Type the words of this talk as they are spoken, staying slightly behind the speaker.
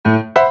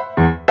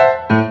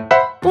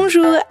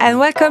Bonjour and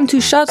welcome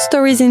to Short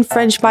Stories in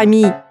French by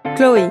me,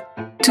 Chloe.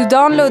 To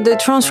download the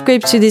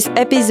transcript to this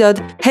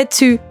episode, head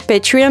to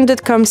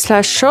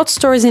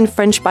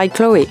patreon.com/shortstoriesinfrench by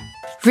Chloe.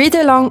 Read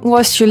along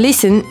whilst you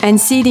listen and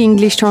see the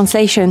English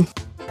translation.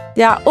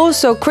 There are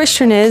also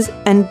questionnaires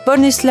and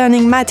bonus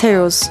learning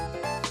materials.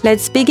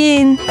 Let's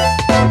begin!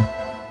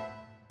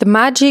 The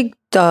Magic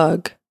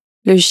Dog,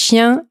 le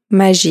chien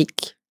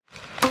magique.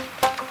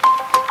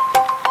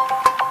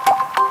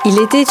 Il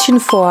était une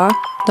fois,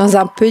 dans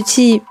un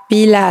petit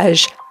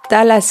village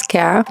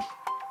d'Alaska,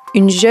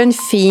 une jeune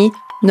fille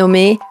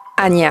nommée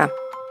Anya.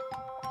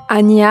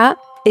 Anya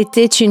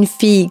était une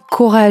fille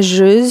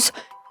courageuse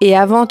et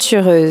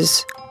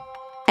aventureuse.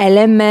 Elle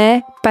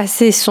aimait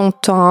passer son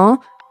temps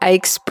à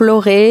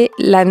explorer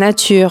la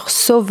nature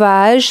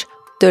sauvage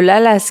de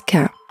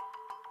l'Alaska.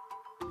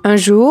 Un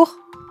jour,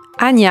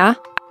 Anya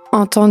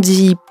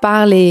entendit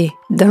parler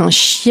d'un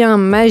chien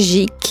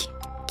magique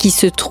qui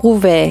se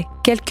trouvait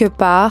quelque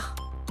part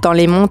dans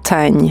les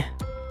montagnes.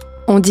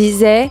 On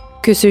disait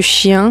que ce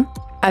chien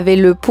avait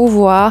le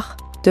pouvoir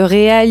de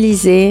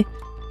réaliser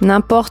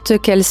n'importe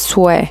quel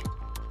souhait.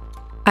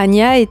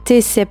 Anya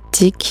était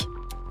sceptique,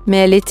 mais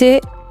elle était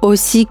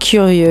aussi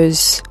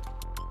curieuse.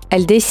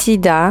 Elle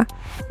décida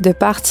de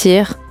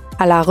partir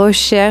à la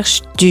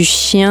recherche du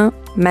chien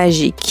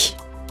magique.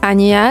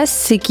 Anya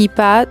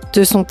s'équipa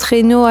de son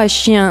traîneau à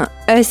chien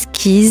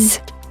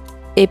Huskies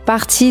et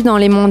partit dans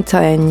les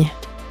montagnes.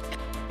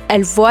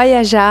 Elle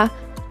voyagea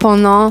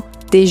pendant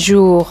des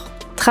jours,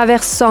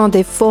 traversant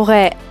des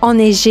forêts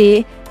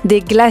enneigées,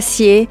 des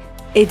glaciers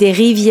et des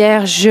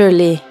rivières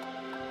gelées.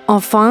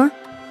 Enfin,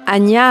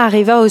 Anya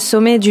arriva au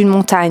sommet d'une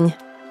montagne.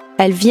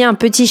 Elle vit un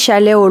petit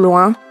chalet au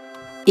loin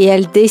et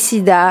elle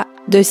décida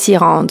de s'y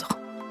rendre.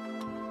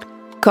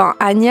 Quand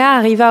Anya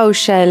arriva au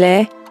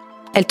chalet,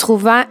 elle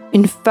trouva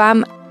une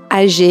femme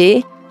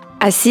âgée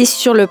assise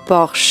sur le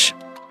porche.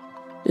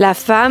 La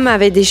femme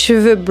avait des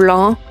cheveux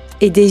blancs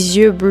et des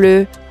yeux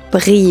bleus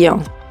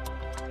brillants.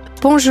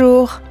 «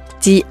 Bonjour,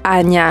 dit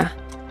Anya.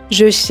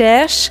 Je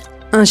cherche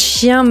un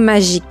chien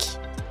magique. »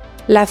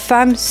 La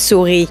femme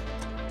sourit.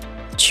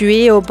 « Tu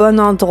es au bon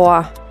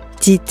endroit,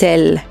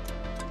 dit-elle.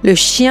 Le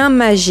chien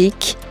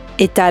magique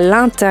est à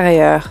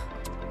l'intérieur. »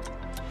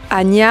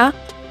 Anya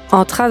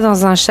entra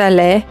dans un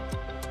chalet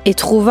et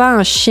trouva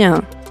un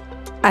chien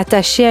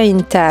attaché à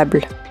une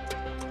table.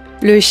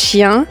 Le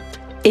chien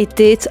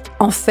était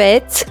en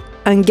fait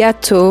un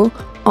gâteau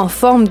en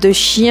forme de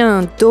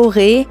chien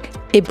doré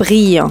et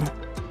brillant.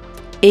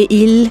 Et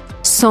il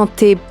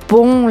sentait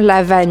bon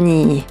la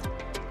vanille.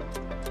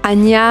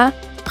 Anya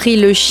prit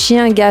le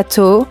chien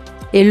gâteau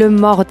et le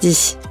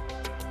mordit.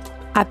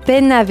 À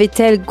peine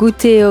avait-elle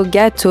goûté au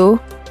gâteau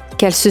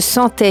qu'elle se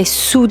sentait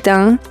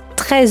soudain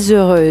très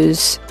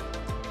heureuse.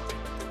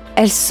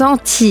 Elle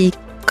sentit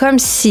comme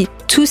si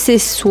tous ses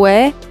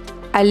souhaits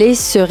allaient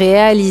se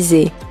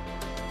réaliser.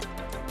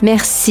 «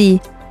 Merci,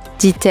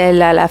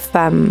 dit-elle à la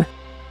femme.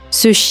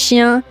 Ce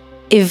chien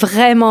est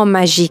vraiment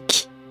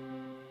magique. »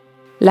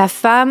 La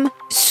femme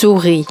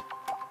sourit.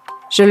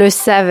 « Je le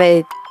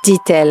savais,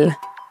 dit-elle.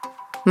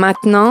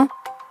 Maintenant,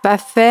 va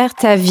faire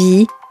ta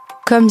vie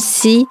comme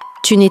si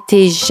tu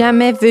n'étais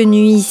jamais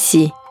venue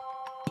ici. »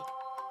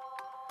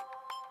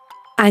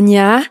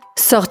 Anya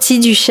sortit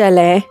du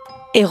chalet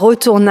et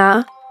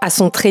retourna à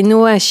son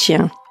traîneau à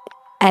chien.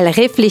 Elle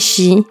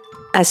réfléchit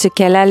à ce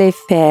qu'elle allait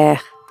faire,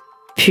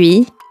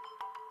 puis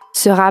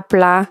se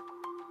rappela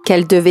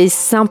qu'elle devait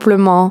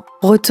simplement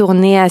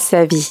retourner à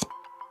sa vie.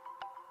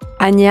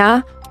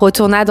 Anya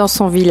retourna dans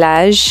son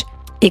village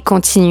et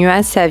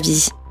continua sa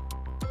vie.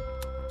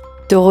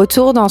 De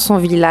retour dans son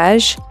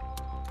village,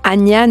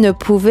 Anya ne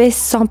pouvait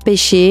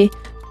s'empêcher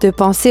de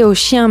penser au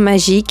chien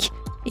magique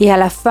et à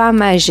la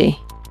femme âgée.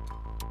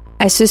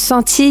 Elle se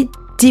sentit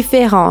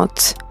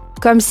différente,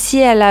 comme si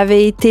elle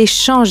avait été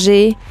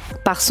changée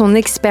par son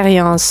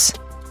expérience.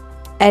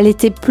 Elle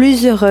était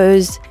plus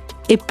heureuse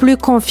et plus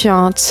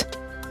confiante,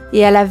 et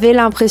elle avait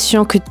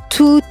l'impression que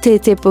tout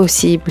était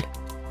possible.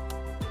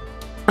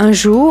 Un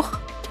jour,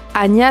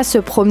 Anya se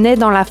promenait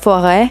dans la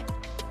forêt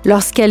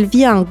lorsqu'elle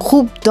vit un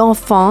groupe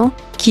d'enfants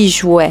qui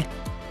jouaient.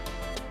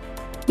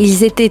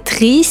 Ils étaient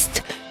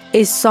tristes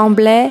et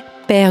semblaient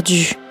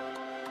perdus.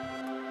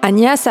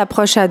 Anya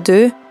s'approcha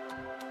d'eux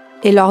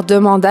et leur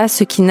demanda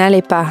ce qui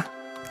n'allait pas.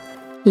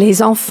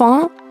 Les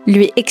enfants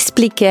lui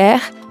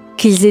expliquèrent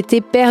qu'ils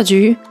étaient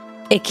perdus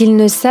et qu'ils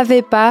ne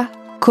savaient pas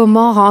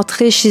comment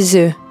rentrer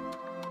chez eux.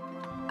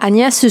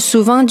 Anya se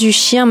souvint du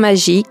chien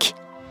magique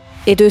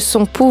et de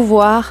son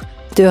pouvoir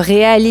de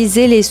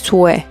réaliser les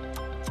souhaits.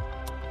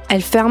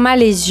 Elle ferma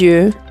les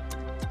yeux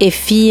et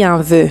fit un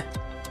vœu.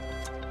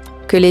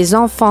 Que les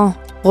enfants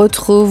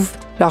retrouvent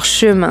leur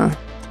chemin.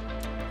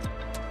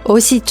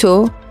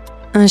 Aussitôt,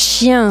 un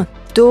chien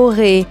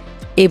doré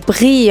et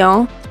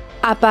brillant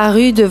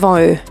apparut devant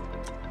eux.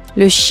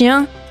 Le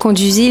chien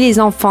conduisit les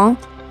enfants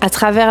à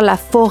travers la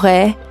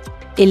forêt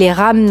et les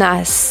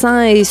ramena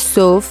sains et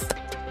saufs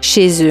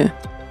chez eux.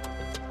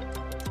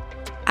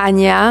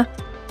 Anya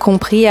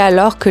comprit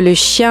alors que le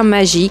chien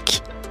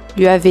magique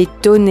lui avait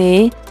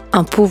donné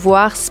un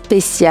pouvoir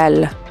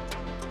spécial,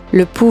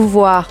 le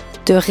pouvoir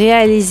de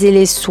réaliser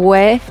les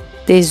souhaits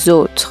des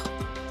autres.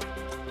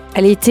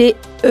 Elle était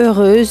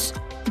heureuse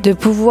de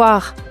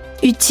pouvoir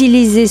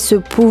utiliser ce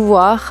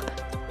pouvoir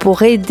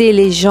pour aider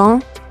les gens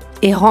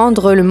et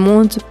rendre le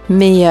monde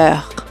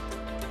meilleur.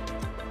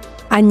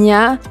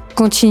 Anya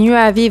continue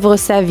à vivre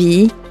sa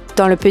vie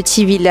dans le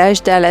petit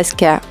village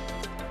d'Alaska.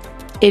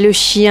 Et le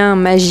chien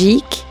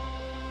magique,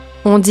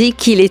 on dit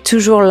qu'il est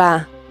toujours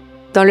là,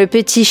 dans le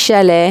petit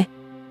chalet,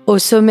 au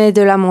sommet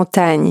de la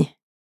montagne.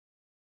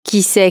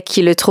 Qui sait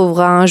qui le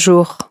trouvera un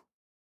jour?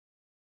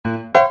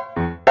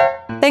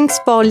 Thanks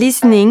for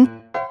listening,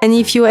 and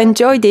if you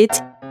enjoyed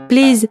it,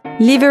 please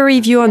leave a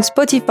review on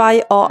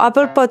Spotify or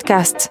Apple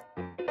Podcasts.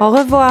 Au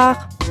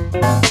revoir!